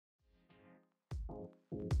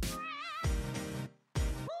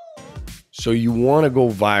So you want to go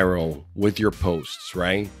viral with your posts,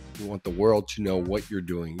 right? You want the world to know what you're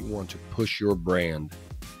doing. You want to push your brand.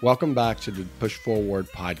 Welcome back to the Push Forward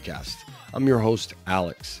podcast. I'm your host,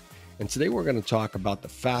 Alex. And today we're going to talk about the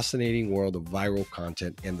fascinating world of viral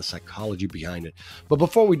content and the psychology behind it. But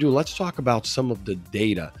before we do, let's talk about some of the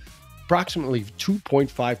data. Approximately 2.5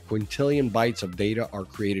 quintillion bytes of data are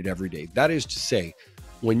created every day. That is to say,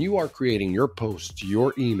 when you are creating your posts,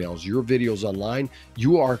 your emails, your videos online,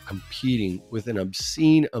 you are competing with an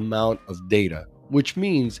obscene amount of data, which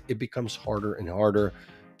means it becomes harder and harder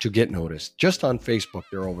to get noticed. Just on Facebook,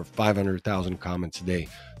 there are over 500,000 comments a day.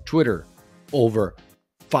 Twitter, over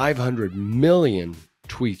 500 million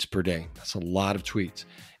tweets per day. That's a lot of tweets.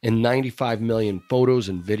 And 95 million photos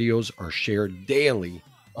and videos are shared daily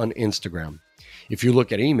on Instagram. If you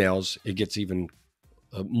look at emails, it gets even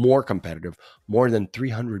more competitive. More than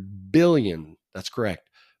 300 billion, that's correct,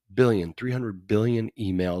 300 billion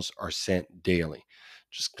emails are sent daily.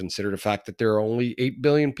 Just consider the fact that there are only 8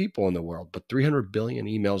 billion people in the world, but 300 billion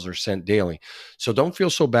emails are sent daily. So don't feel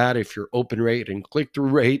so bad if your open rate and click-through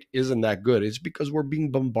rate isn't that good. It's because we're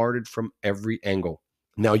being bombarded from every angle.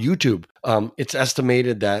 Now, YouTube, it's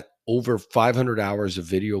estimated that over 500 hours of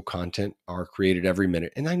video content are created every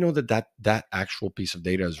minute. And I know that actual piece of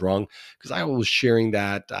data is wrong because I was sharing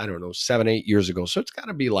that, 7-8 years ago. So it's got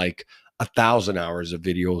to be like 1,000 hours of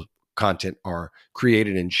video content are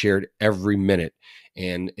created and shared every minute,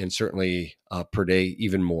 and certainly per day,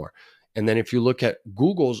 even more. And then if you look at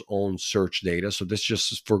Google's own search data, so this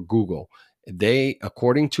just is for Google,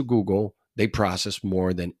 according to Google, they process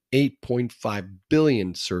more than 8.5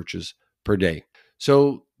 billion searches per day.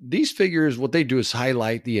 So these figures, what they do is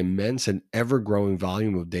highlight the immense and ever-growing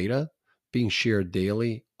volume of data being shared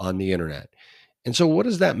daily on the internet. And so what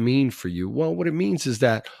does that mean for you? Well, what it means is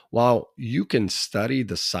that while you can study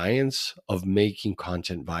the science of making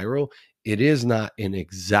content viral, it is not an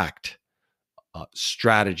exact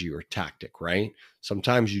strategy or tactic, right?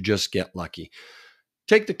 Sometimes you just get lucky.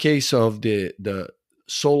 Take the case of the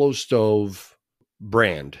Solo Stove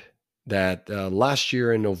brand that last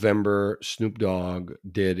year in November, Snoop Dogg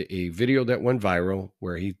did a video that went viral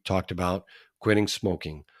where he talked about quitting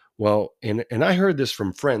smoking. Well, and I heard this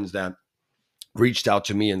from friends that reached out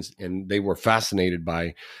to me, and they were fascinated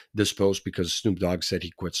by this post because Snoop Dogg said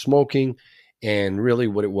he quit smoking. And really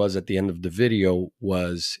what it was at the end of the video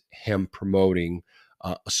was him promoting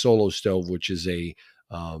a Solo Stove, which is a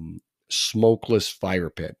smokeless fire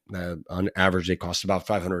pit. On average, they cost about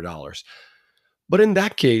 $500. But in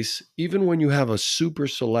that case, even when you have a super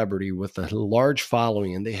celebrity with a large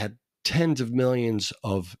following and they had tens of millions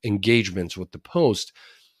of engagements with the post,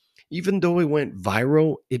 even though it went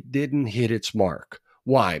viral, it didn't hit its mark.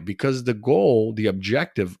 Why? Because the goal, the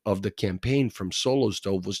objective of the campaign from Solo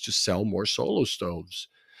Stove was to sell more Solo Stoves,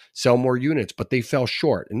 sell more units, but they fell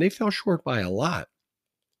short, and they fell short by a lot.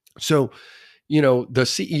 So, the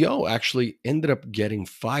CEO actually ended up getting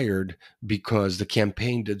fired because the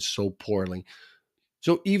campaign did so poorly.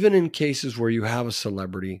 So even in cases where you have a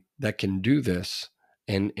celebrity that can do this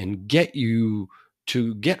and get you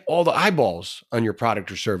to get all the eyeballs on your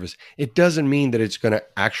product or service, it doesn't mean that it's going to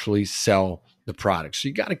actually sell the product. So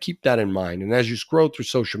you got to keep that in mind. And as you scroll through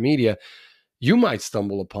social media, you might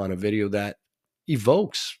stumble upon a video that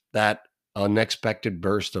evokes that unexpected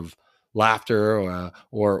burst of laughter,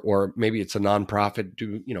 or maybe it's a nonprofit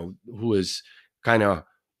who is kind of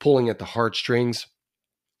pulling at the heartstrings,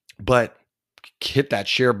 but hit that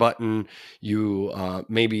share button. You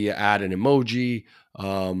maybe add an emoji.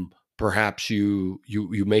 Perhaps you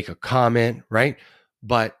make a comment, right?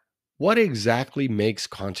 But what exactly makes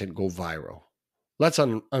content go viral? Let's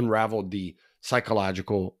unravel the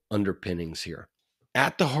psychological underpinnings here.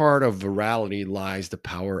 At the heart of virality lies the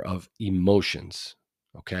power of emotions.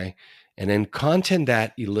 Okay. And then content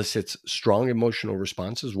that elicits strong emotional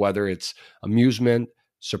responses, whether it's amusement,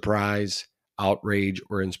 surprise, outrage,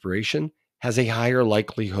 or inspiration, has a higher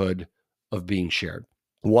likelihood of being shared.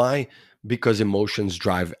 Why? Because emotions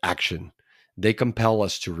drive action. They compel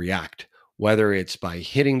us to react, whether it's by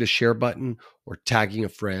hitting the share button or tagging a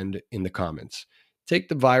friend in the comments. Take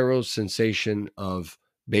the viral sensation of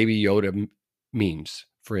Baby Yoda memes,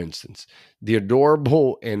 for instance. The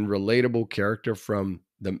adorable and relatable character from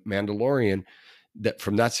The Mandalorian, that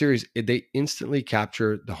from that series, they instantly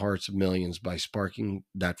capture the hearts of millions by sparking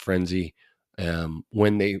that frenzy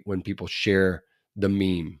when people share the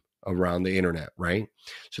meme around the internet, right?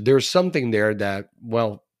 So there's something there that,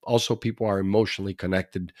 well, also people are emotionally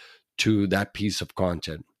connected to that piece of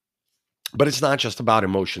content. But it's not just about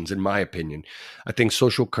emotions, in my opinion. I think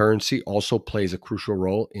social currency also plays a crucial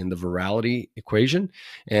role in the virality equation.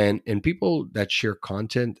 And people that share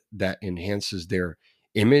content that enhances their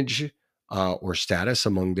image or status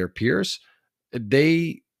among their peers,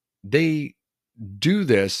 they they do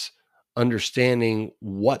this understanding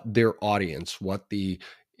what their audience, what the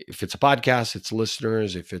if it's a podcast, it's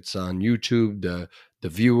listeners. If it's on YouTube, the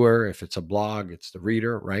viewer. If it's a blog, it's the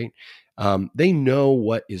reader, right? They know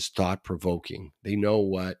what is thought provoking. They know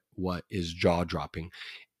what is jaw dropping.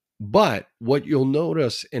 But what you'll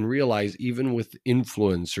notice and realize, even with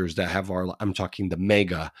influencers that have I'm talking the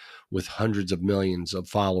mega with hundreds of millions of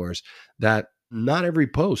followers, that not every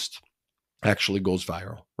post actually goes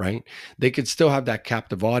viral, right? They could still have that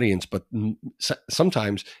captive audience, but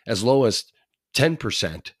sometimes as low as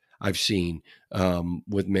 10%. I've seen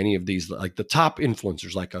with many of these, like the top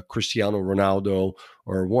influencers, like a Cristiano Ronaldo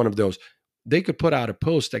or one of those, they could put out a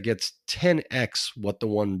post that gets 10x what the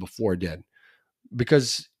one before did.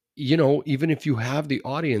 Because, even if you have the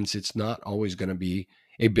audience, it's not always going to be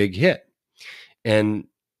a big hit. And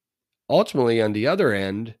ultimately, on the other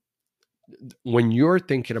end, when you're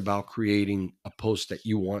thinking about creating a post that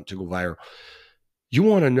you want to go viral, you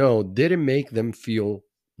want to know, did it make them feel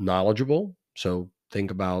knowledgeable? So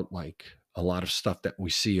think about like a lot of stuff that we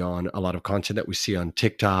see on a lot of content that we see on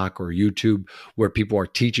TikTok or YouTube where people are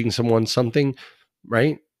teaching someone something,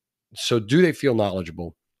 right? So do they feel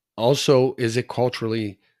knowledgeable? Also, is it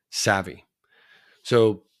culturally savvy?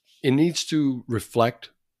 So it needs to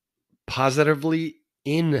reflect positively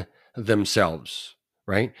in themselves,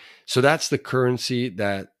 right? So that's the currency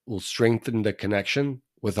that will strengthen the connection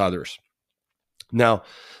with others. Now,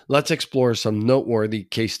 let's explore some noteworthy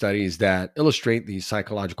case studies that illustrate these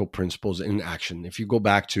psychological principles in action. If you go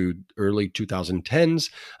back to early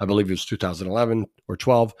 2010s, I believe it was 2011 or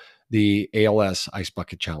 12, the ALS Ice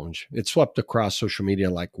Bucket Challenge. It swept across social media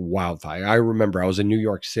like wildfire. I remember I was in New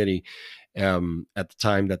York City at the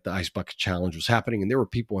time that the Ice Bucket Challenge was happening, and there were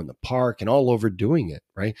people in the park and all over doing it,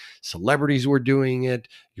 right? Celebrities were doing it,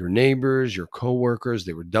 your neighbors, your coworkers,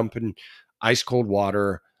 they were dumping ice cold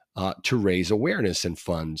water to raise awareness and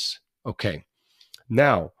funds. Okay.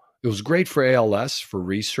 Now, it was great for ALS, for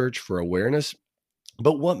research, for awareness.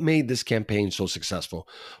 But what made this campaign so successful?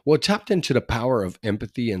 Well, it tapped into the power of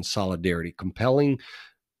empathy and solidarity, compelling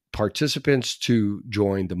participants to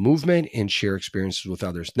join the movement and share experiences with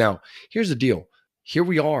others. Now, here's the deal. Here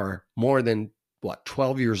we are, more than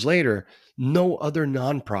 12 years later, no other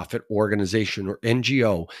nonprofit organization or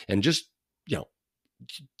NGO, and just, you know,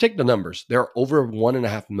 take the numbers. There are over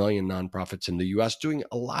 1.5 million nonprofits in the US doing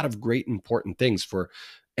a lot of great, important things for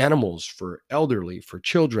animals, for elderly, for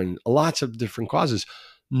children, lots of different causes.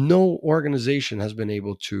 No organization has been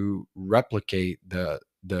able to replicate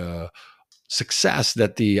the success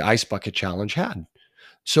that the Ice Bucket Challenge had.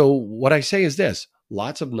 So what I say is this: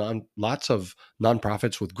 lots of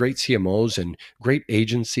nonprofits with great CMOs and great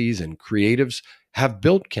agencies and creatives have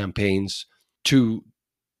built campaigns to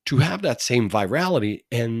have that same virality,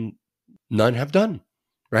 and none have done,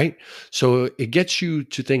 right? So it gets you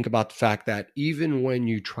to think about the fact that even when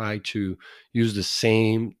you try to use the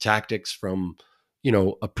same tactics from,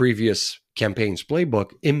 a previous campaign's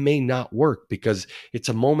playbook, it may not work because it's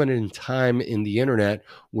a moment in time in the internet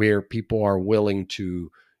where people are willing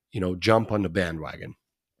to, jump on the bandwagon.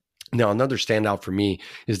 Now, another standout for me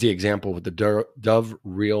is the example with the Dove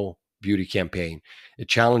Real Beauty campaign. It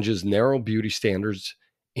challenges narrow beauty standards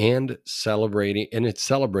and it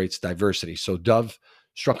celebrates diversity. So Dove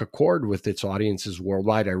struck a chord with its audiences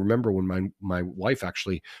worldwide. I remember when my wife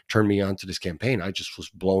actually turned me on to this campaign, I just was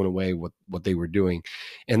blown away with what they were doing.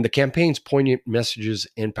 And the campaign's poignant messages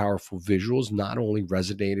and powerful visuals not only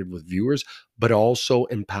resonated with viewers, but also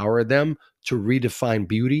empowered them to redefine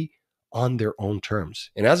beauty on their own terms.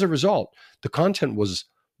 And as a result, the content was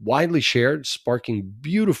widely shared, sparking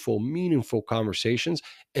beautiful, meaningful conversations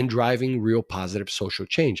and driving real positive social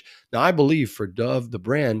change. Now, I believe for Dove, the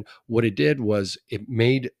brand, what it did was it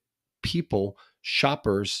made people,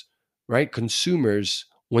 shoppers, right, consumers,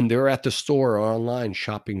 when they're at the store or online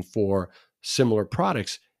shopping for similar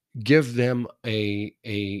products, give them a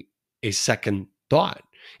second thought.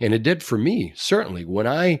 And it did for me, certainly. When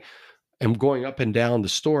I am going up and down the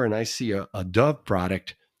store and I see a Dove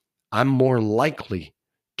product, I'm more likely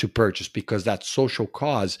to purchase because that social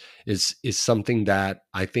cause is something that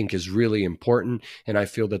I think is really important, and I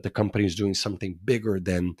feel that the company is doing something bigger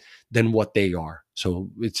than what they are. So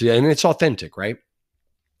it's authentic, right?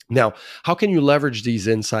 Now, how can you leverage these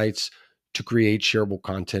insights to create shareable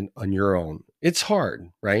content on your own? It's hard,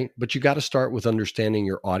 right? But you got to start with understanding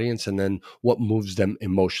your audience and then what moves them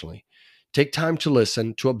emotionally. Take time to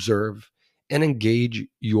listen, to observe, and engage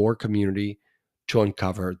your community to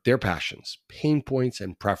uncover their passions, pain points,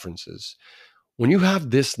 and preferences. When you have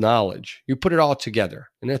this knowledge, you put it all together,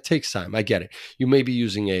 and it takes time. I get it. You may be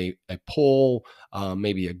using a poll,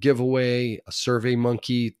 maybe a giveaway, a survey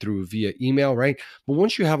monkey through via email, right? But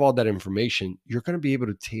once you have all that information, you're going to be able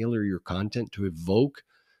to tailor your content to evoke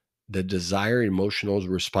the desired emotional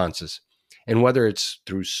responses. And whether it's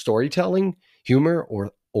through storytelling, humor,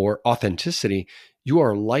 or authenticity, you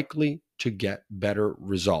are likely to get better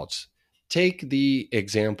results. Take the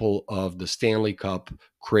example of the Stanley Cup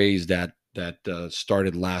craze that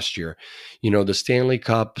started last year. You know, the Stanley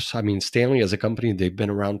Cups, I mean, Stanley as a company, they've been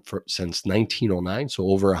around since 1909, so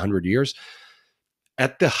over 100 years.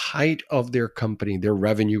 At the height of their company, their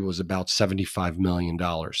revenue was about $75 million.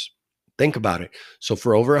 Think about it. So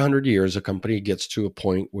for over 100 years, a company gets to a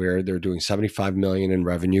point where they're doing 75 million in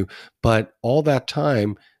revenue, but all that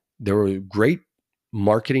time there were great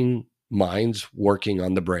marketing minds working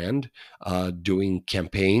on the brand, doing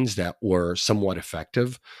campaigns that were somewhat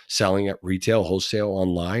effective, selling at retail, wholesale,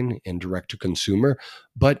 online, and direct to consumer.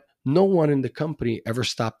 But no one in the company ever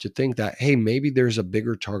stopped to think that, hey, maybe there's a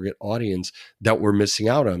bigger target audience that we're missing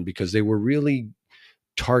out on, because they were really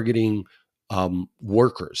targeting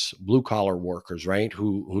workers, blue collar workers, right?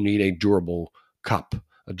 Who need a durable cup,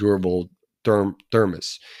 a durable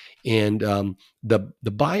thermos. And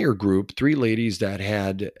the buyer group, three ladies that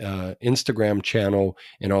had Instagram channel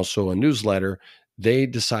and also a newsletter, they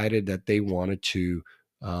decided that they wanted to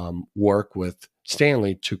work with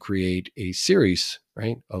Stanley to create a series,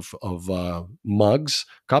 right, of mugs,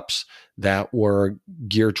 cups that were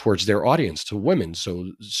geared towards their audience, to women.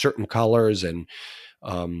 So certain colors and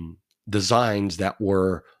designs that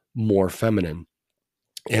were more feminine.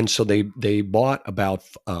 And so they bought about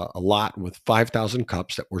a lot with 5,000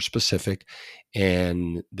 cups that were specific,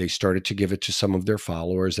 and they started to give it to some of their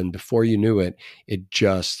followers. And before you knew it, it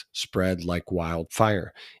just spread like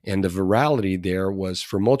wildfire. And the virality there was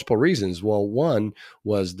for multiple reasons. Well, one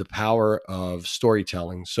was the power of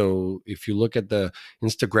storytelling. So if you look at the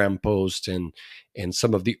Instagram post and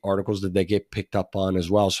some of the articles that they get picked up on as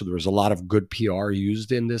well, so there was a lot of good PR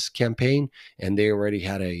used in this campaign, and they already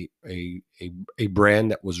had a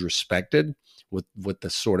brand that was respected with the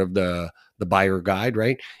sort of the buyer guide,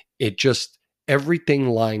 right? It just, everything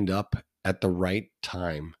lined up at the right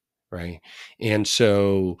time, right? And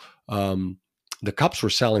so the cups were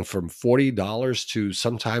selling from $40 to,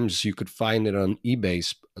 sometimes you could find it on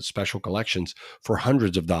eBay, special collections, for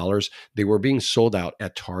hundreds of dollars. They were being sold out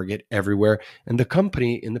at Target, everywhere. And the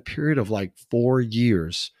company, in the period of like 4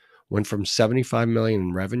 years, went from 75 million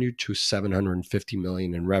in revenue to 750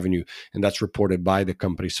 million in revenue. And that's reported by the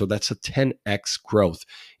company. So that's a 10x growth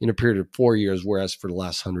in a period of 4 years, whereas for the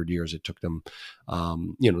last 100 years, it took them,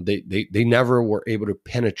 they never were able to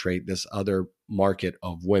penetrate this other market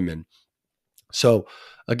of women. So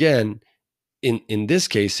again, in this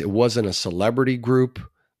case, it wasn't a celebrity group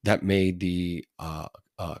that made the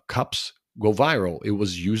cups go viral. It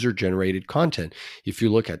was user generated content. If you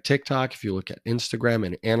look at TikTok, if you look at Instagram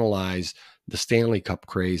and analyze the Stanley Cup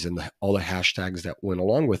craze and all the hashtags that went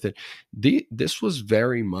along with it, this was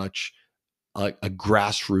very much a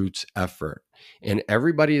grassroots effort. And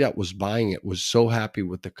everybody that was buying it was so happy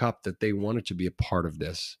with the cup that they wanted to be a part of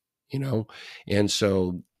this, you know? And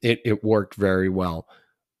so it worked very well.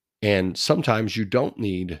 And sometimes you don't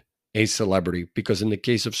need a celebrity, because in the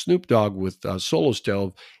case of Snoop Dogg with Solo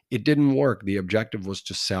Stove, it didn't work. The objective was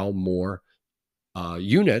to sell more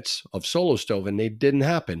units of Solo Stove, and they didn't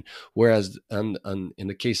happen. Whereas in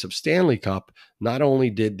the case of Stanley Cup, not only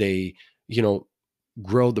did they,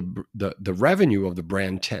 grow the revenue of the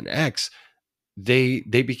brand 10x, they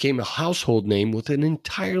became a household name with an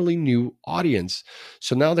entirely new audience.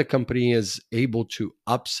 So now the company is able to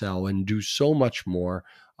upsell and do so much more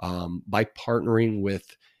by partnering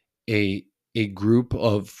with a group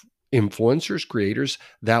of influencers, creators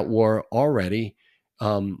that were already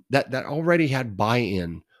that already had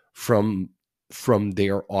buy-in from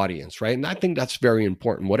their audience, right? And I think that's very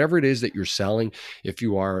important. Whatever it is that you're selling, if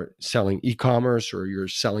you are selling e-commerce or you're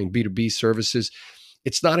selling B2B services,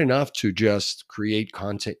 it's not enough to just create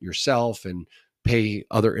content yourself and pay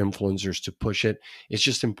other influencers to push it. It's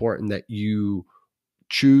just important that you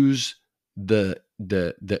choose the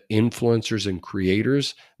influencers and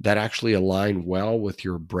creators that actually align well with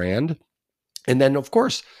your brand. And then of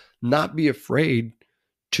course, not be afraid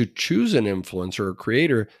to choose an influencer or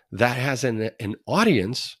creator that has an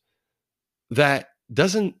audience that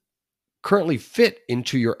doesn't currently fit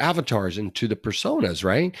into your avatars, into the personas,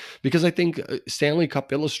 right? Because I think Stanley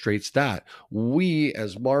Cup illustrates that we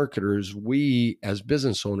as marketers, we as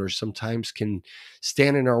business owners sometimes can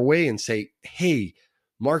stand in our way and say, hey,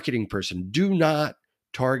 marketing person, do not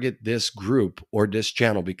target this group or this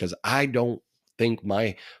channel because I don't think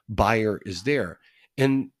my buyer is there.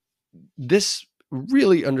 And this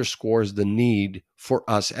really underscores the need for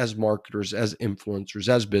us as marketers, as influencers,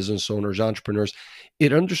 as business owners, entrepreneurs.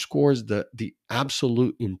 It underscores the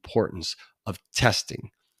absolute importance of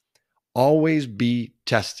testing. Always be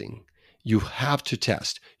testing. You have to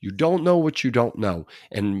test. You don't know what you don't know.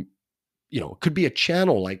 And it could be a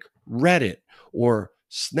channel like Reddit or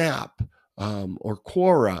Snap or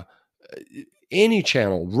Quora, any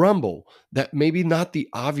channel, Rumble, that maybe not the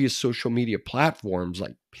obvious social media platforms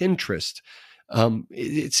like Pinterest.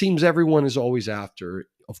 It seems everyone is always after,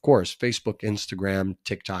 of course, Facebook, Instagram,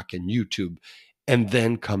 TikTok, and YouTube, and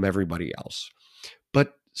then come everybody else.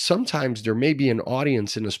 But sometimes there may be an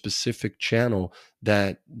audience in a specific channel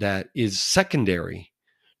that is secondary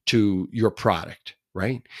to your product,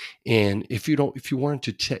 right? And if you don't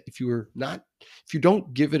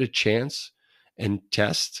give it a chance and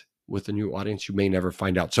test with a new audience, you may never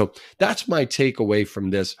find out. So that's my takeaway from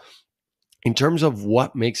this. In terms of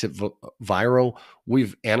what makes it viral,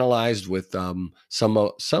 we've analyzed with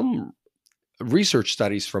some research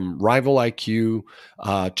studies from Rival IQ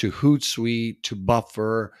to Hootsuite to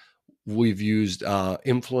Buffer. We've used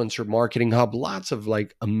Influencer Marketing Hub, lots of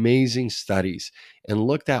like amazing studies, and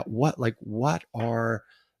looked at what are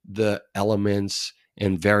the elements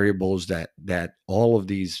and variables that all of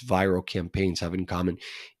these viral campaigns have in common.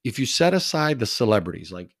 If you set aside the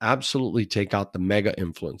celebrities, like absolutely take out the mega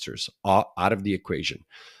influencers out of the equation,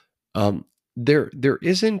 um, there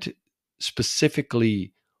isn't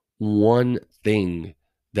specifically one thing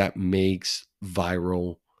that makes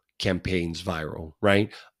viral campaigns viral,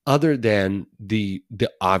 right? Other than the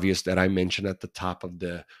obvious that I mentioned at the top of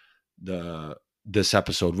the this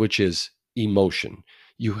episode, which is emotion.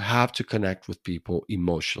 You have to connect with people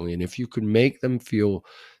emotionally, and if you could make them feel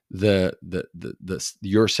the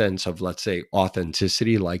your sense of, let's say,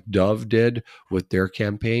 authenticity, like Dove did with their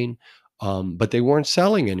campaign, but they weren't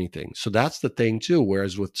selling anything. So that's the thing too.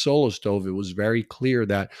 Whereas with Solo Stove, it was very clear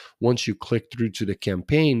that once you click through to the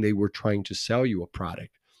campaign, they were trying to sell you a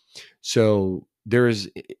product. So there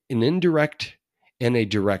is an indirect and a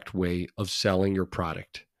direct way of selling your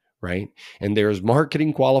product, right? And there's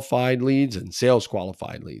marketing qualified leads and sales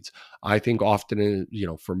qualified leads. I think often,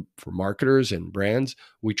 for marketers and brands,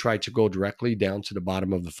 we try to go directly down to the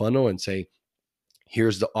bottom of the funnel and say,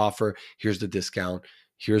 here's the offer, here's the discount,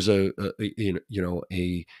 here's a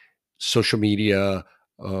social media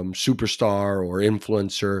superstar or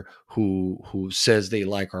influencer who says they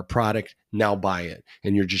like our product, now buy it,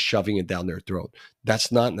 and you're just shoving it down their throat.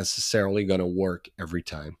 That's not necessarily going to work every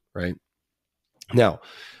time, right? Now,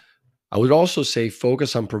 I would also say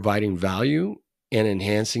focus on providing value and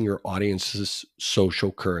enhancing your audience's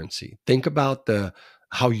social currency. Think about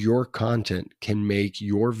how your content can make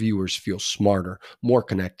your viewers feel smarter, more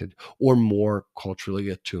connected, or more culturally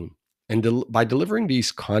attuned. And by delivering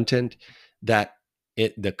these content that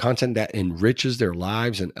the content that enriches their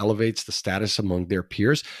lives and elevates the status among their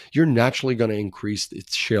peers, you're naturally going to increase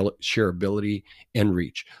its shareability and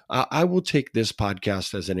reach. I will take this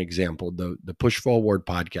podcast as an example, the Push Forward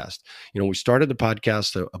podcast. We started the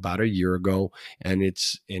podcast about a year ago, and it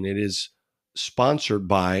is sponsored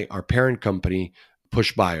by our parent company,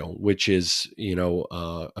 Push Bio, which is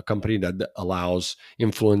a company that allows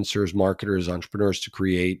influencers, marketers, entrepreneurs to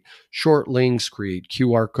create short links, create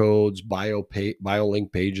QR codes, bio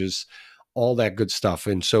link pages, all that good stuff.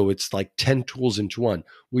 And so it's like 10 tools into one.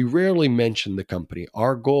 We rarely mention the company.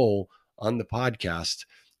 Our goal on the podcast,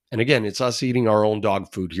 and again, it's us eating our own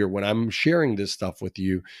dog food here. When I'm sharing this stuff with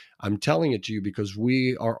you, I'm telling it to you because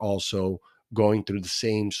we are also going through the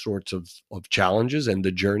same sorts of challenges and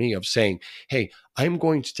the journey of saying, hey, I'm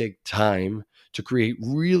going to take time to create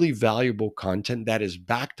really valuable content that is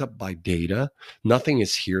backed up by data. Nothing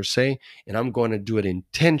is hearsay. And I'm going to do it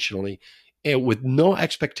intentionally and with no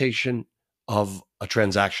expectation of a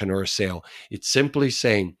transaction or a sale. It's simply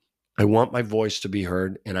saying, I want my voice to be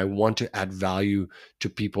heard and I want to add value to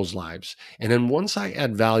people's lives. And then once I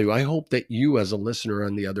add value, I hope that you, as a listener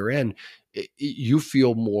on the other end, you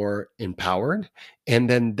feel more empowered. And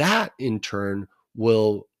then that in turn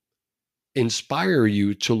will inspire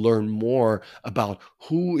you to learn more about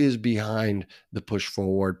who is behind the Push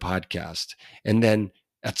Forward podcast. And then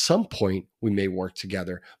At some point, we may work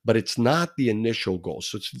together, but it's not the initial goal.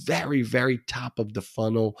 So it's very, very top of the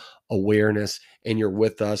funnel awareness, and you're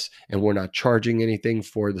with us, and we're not charging anything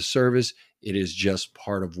for the service. It is just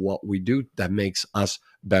part of what we do that makes us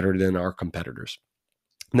better than our competitors.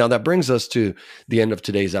 Now, that brings us to the end of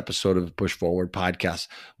today's episode of the Push Forward podcast.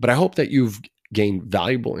 But I hope that you've gained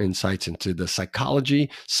valuable insights into the psychology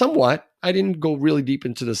somewhat. I didn't go really deep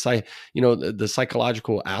into the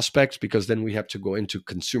psychological aspects, because then we have to go into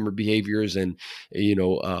consumer behaviors and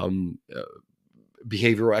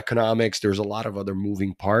behavioral economics. There's a lot of other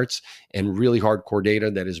moving parts and really hardcore data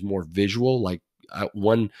that is more visual. Like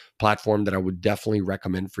one platform that I would definitely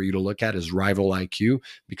recommend for you to look at is Rival IQ,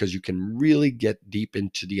 because you can really get deep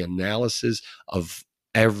into the analysis of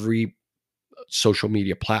every social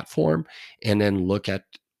media platform, and then look at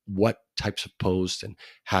what types of posts and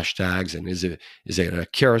hashtags, and is it a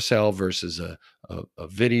carousel versus a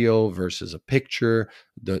video versus a picture?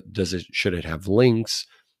 Should it have links,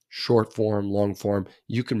 short form, long form?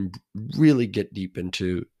 You can really get deep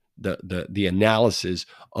into the analysis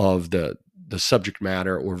of the subject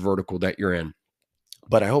matter or vertical that you're in.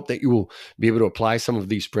 But I hope that you will be able to apply some of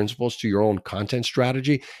these principles to your own content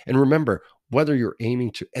strategy. And remember, whether you're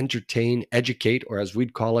aiming to entertain, educate, or as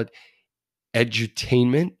we'd call it,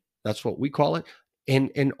 edutainment, that's what we call it.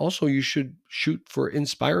 And also you should shoot for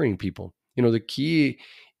inspiring people. The key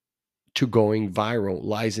to going viral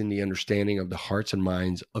lies in the understanding of the hearts and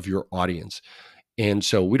minds of your audience. And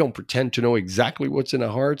so we don't pretend to know exactly what's in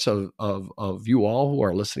the hearts of you all who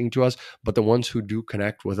are listening to us, but the ones who do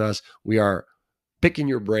connect with us, we are picking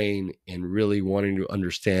your brain and really wanting to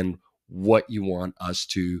understand what you want us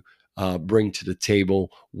to bring to the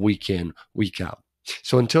table week in, week out.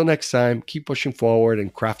 So until next time, keep pushing forward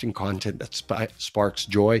and crafting content that sparks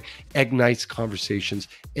joy, ignites conversations,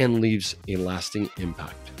 and leaves a lasting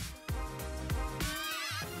impact.